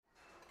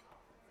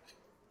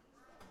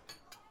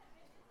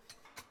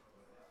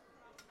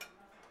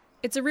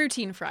It's a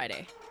routine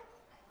Friday.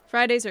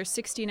 Fridays are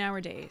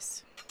 16-hour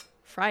days.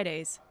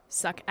 Fridays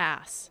suck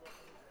ass.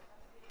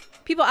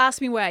 People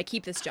ask me why I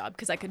keep this job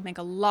because I could make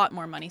a lot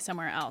more money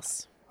somewhere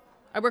else.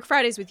 I work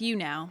Fridays with you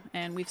now,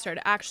 and we've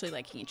started actually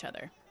liking each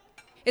other.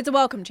 It's a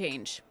welcome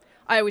change.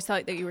 I always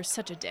thought that you were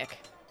such a dick.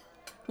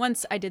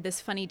 Once I did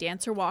this funny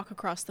dancer walk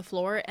across the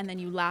floor, and then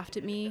you laughed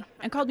at me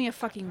and called me a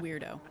fucking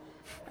weirdo.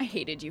 I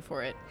hated you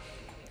for it.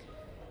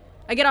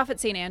 I get off at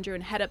St. Andrew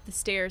and head up the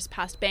stairs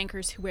past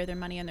bankers who wear their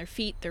money on their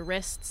feet, their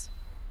wrists.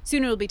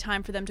 Soon it'll be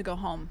time for them to go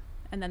home,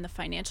 and then the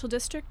financial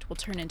district will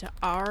turn into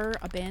our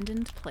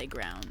abandoned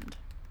playground.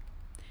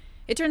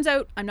 It turns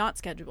out I'm not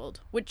scheduled,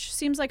 which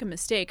seems like a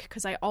mistake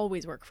because I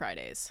always work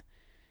Fridays.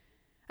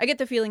 I get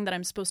the feeling that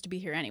I'm supposed to be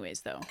here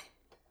anyways, though.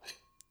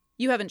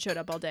 You haven't showed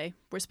up all day.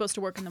 We're supposed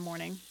to work in the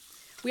morning.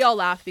 We all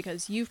laugh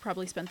because you've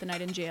probably spent the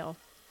night in jail.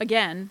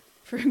 Again,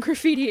 for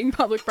graffitiing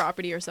public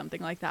property or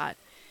something like that.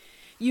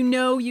 You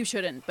know you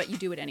shouldn't, but you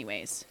do it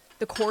anyways.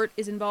 The court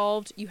is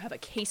involved. You have a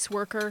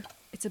caseworker.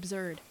 It's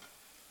absurd.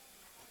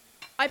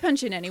 I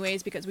punch in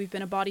anyways because we've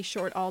been a body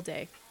short all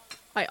day.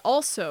 I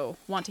also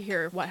want to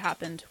hear what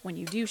happened when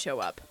you do show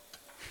up.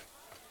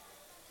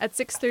 At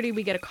 6:30,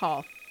 we get a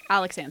call.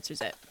 Alex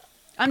answers it.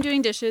 I'm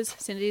doing dishes.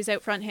 Cindy's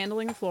out front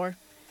handling the floor.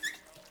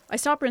 I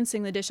stop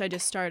rinsing the dish I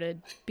just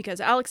started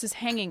because Alex is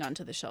hanging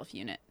onto the shelf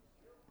unit.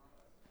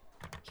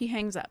 He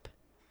hangs up.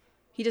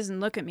 He doesn't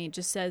look at me,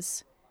 just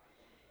says,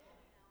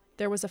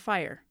 "There was a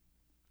fire."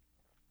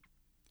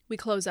 We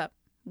close up.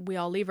 We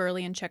all leave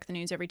early and check the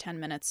news every 10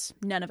 minutes.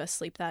 None of us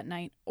sleep that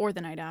night or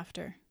the night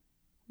after.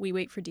 We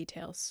wait for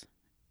details.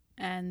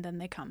 And then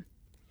they come.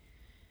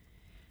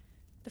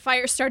 The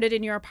fire started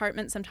in your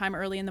apartment sometime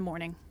early in the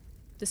morning.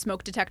 The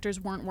smoke detectors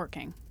weren't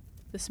working.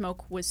 The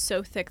smoke was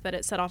so thick that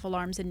it set off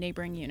alarms in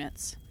neighboring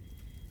units.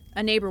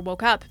 A neighbor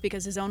woke up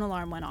because his own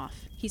alarm went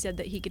off. He said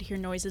that he could hear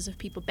noises of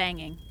people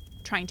banging,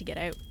 trying to get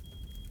out.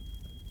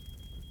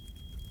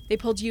 They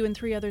pulled you and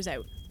 3 others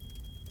out.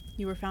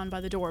 You were found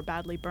by the door,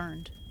 badly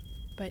burned.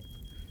 But,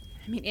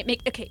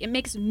 it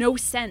makes no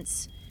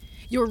sense.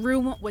 Your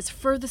room was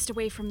furthest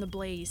away from the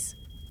blaze.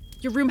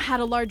 Your room had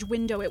a large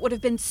window. It would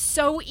have been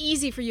so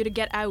easy for you to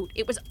get out.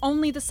 It was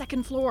only the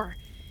 2nd floor.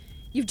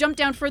 You've jumped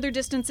down further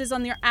distances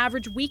on your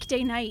average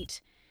weekday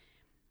night.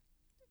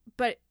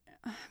 But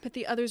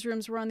the others'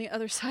 rooms were on the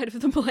other side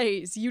of the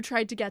blaze. You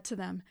tried to get to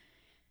them.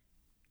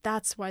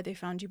 That's why they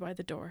found you by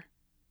the door.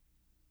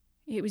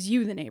 It was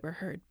you the neighbor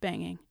heard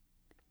banging.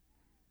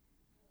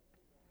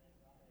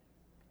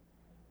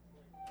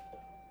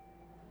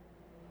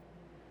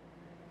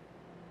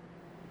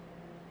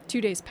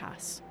 Two days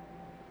pass.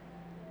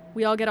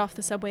 We all get off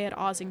the subway at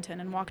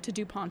Ossington and walk to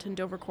DuPont and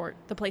Dovercourt,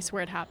 the place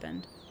where it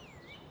happened.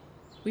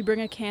 We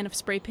bring a can of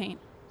spray paint,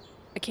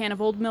 a can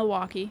of Old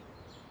Milwaukee,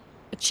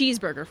 a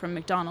cheeseburger from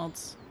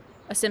McDonald's,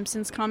 a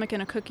Simpsons comic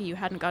and a cookie you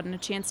hadn't gotten a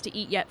chance to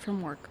eat yet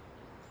from work.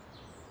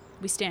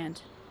 We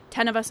stand,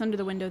 10 of us under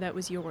the window that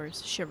was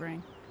yours,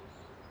 shivering.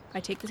 I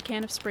take the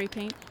can of spray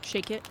paint,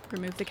 shake it,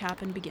 remove the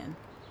cap, and begin.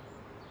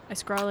 I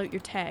scrawl out your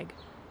tag.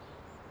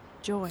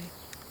 Joy.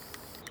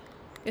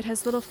 It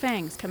has little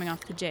fangs coming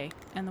off the J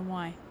and the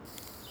Y.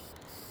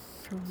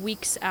 For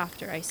weeks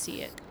after I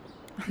see it,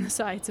 on the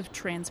sides of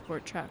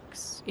transport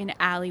trucks, in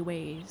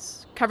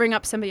alleyways, covering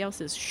up somebody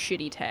else's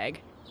shitty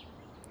tag.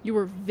 You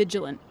were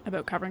vigilant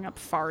about covering up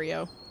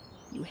Fario.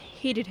 You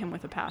hated him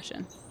with a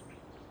passion.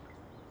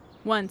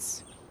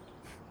 Once,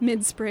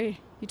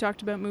 mid-spray, you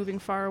talked about moving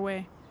far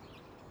away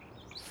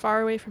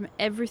from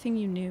everything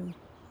you knew.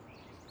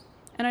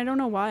 And I don't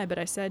know why, but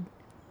I said,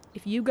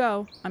 if you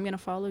go, I'm going to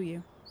follow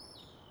you.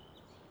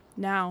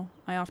 Now,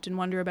 I often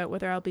wonder about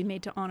whether I'll be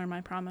made to honor my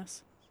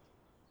promise.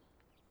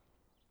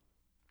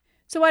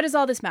 So why does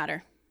all this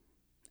matter?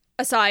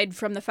 Aside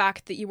from the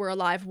fact that you were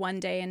alive one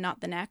day and not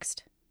the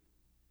next.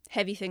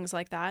 Heavy things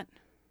like that.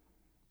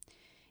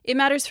 It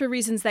matters for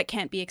reasons that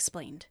can't be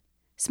explained.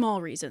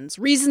 Small reasons.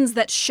 Reasons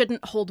that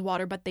shouldn't hold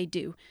water, but they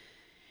do.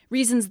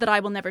 Reasons that I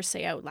will never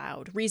say out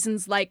loud.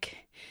 Reasons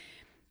like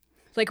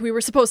we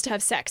were supposed to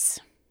have sex.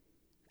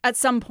 At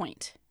some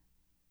point.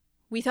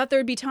 We thought there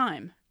would be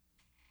time.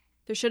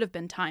 There should have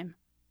been time.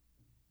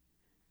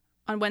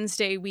 On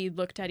Wednesday, we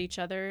looked at each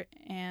other,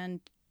 and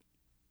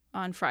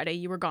on Friday,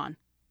 you were gone.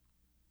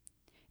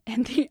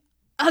 And the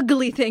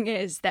ugly thing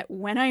is that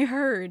when I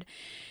heard,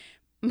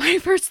 my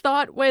first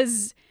thought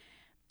was,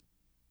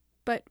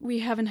 but we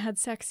haven't had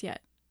sex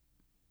yet.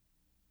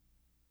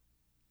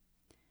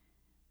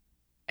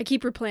 I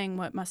keep replaying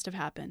what must have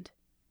happened.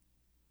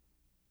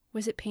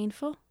 Was it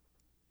painful?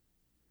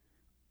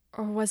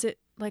 Or was it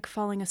like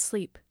falling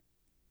asleep?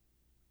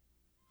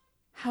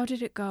 How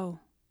did it go?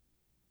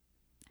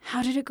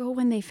 How did it go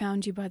when they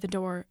found you by the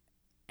door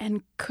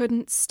and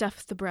couldn't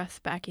stuff the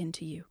breath back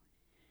into you?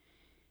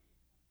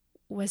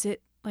 Was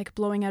it like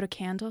blowing out a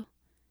candle?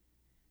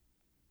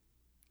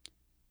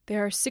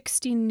 There are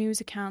 16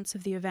 news accounts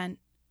of the event,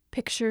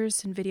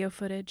 pictures and video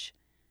footage.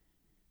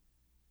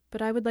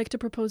 But I would like to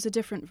propose a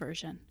different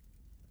version.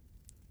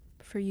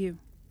 For you.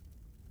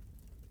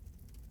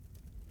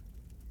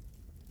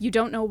 You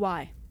don't know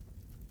why.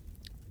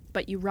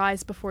 But you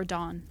rise before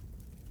dawn,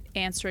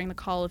 answering the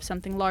call of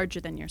something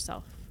larger than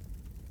yourself,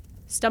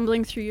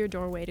 stumbling through your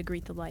doorway to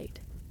greet the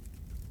light.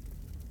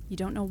 You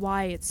don't know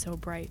why it's so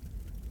bright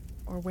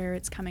or where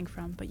it's coming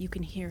from, but you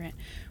can hear it.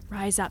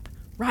 Rise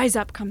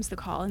up, comes the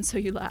call, and so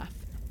you laugh.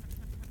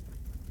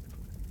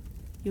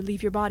 You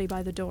leave your body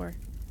by the door.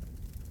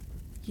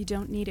 You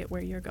don't need it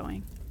where you're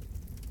going.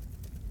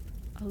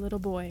 A little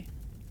boy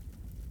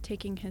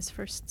taking his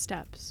first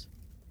steps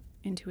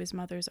into his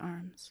mother's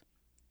arms.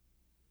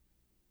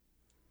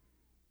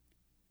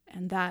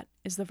 And that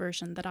is the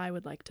version that I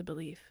would like to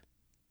believe.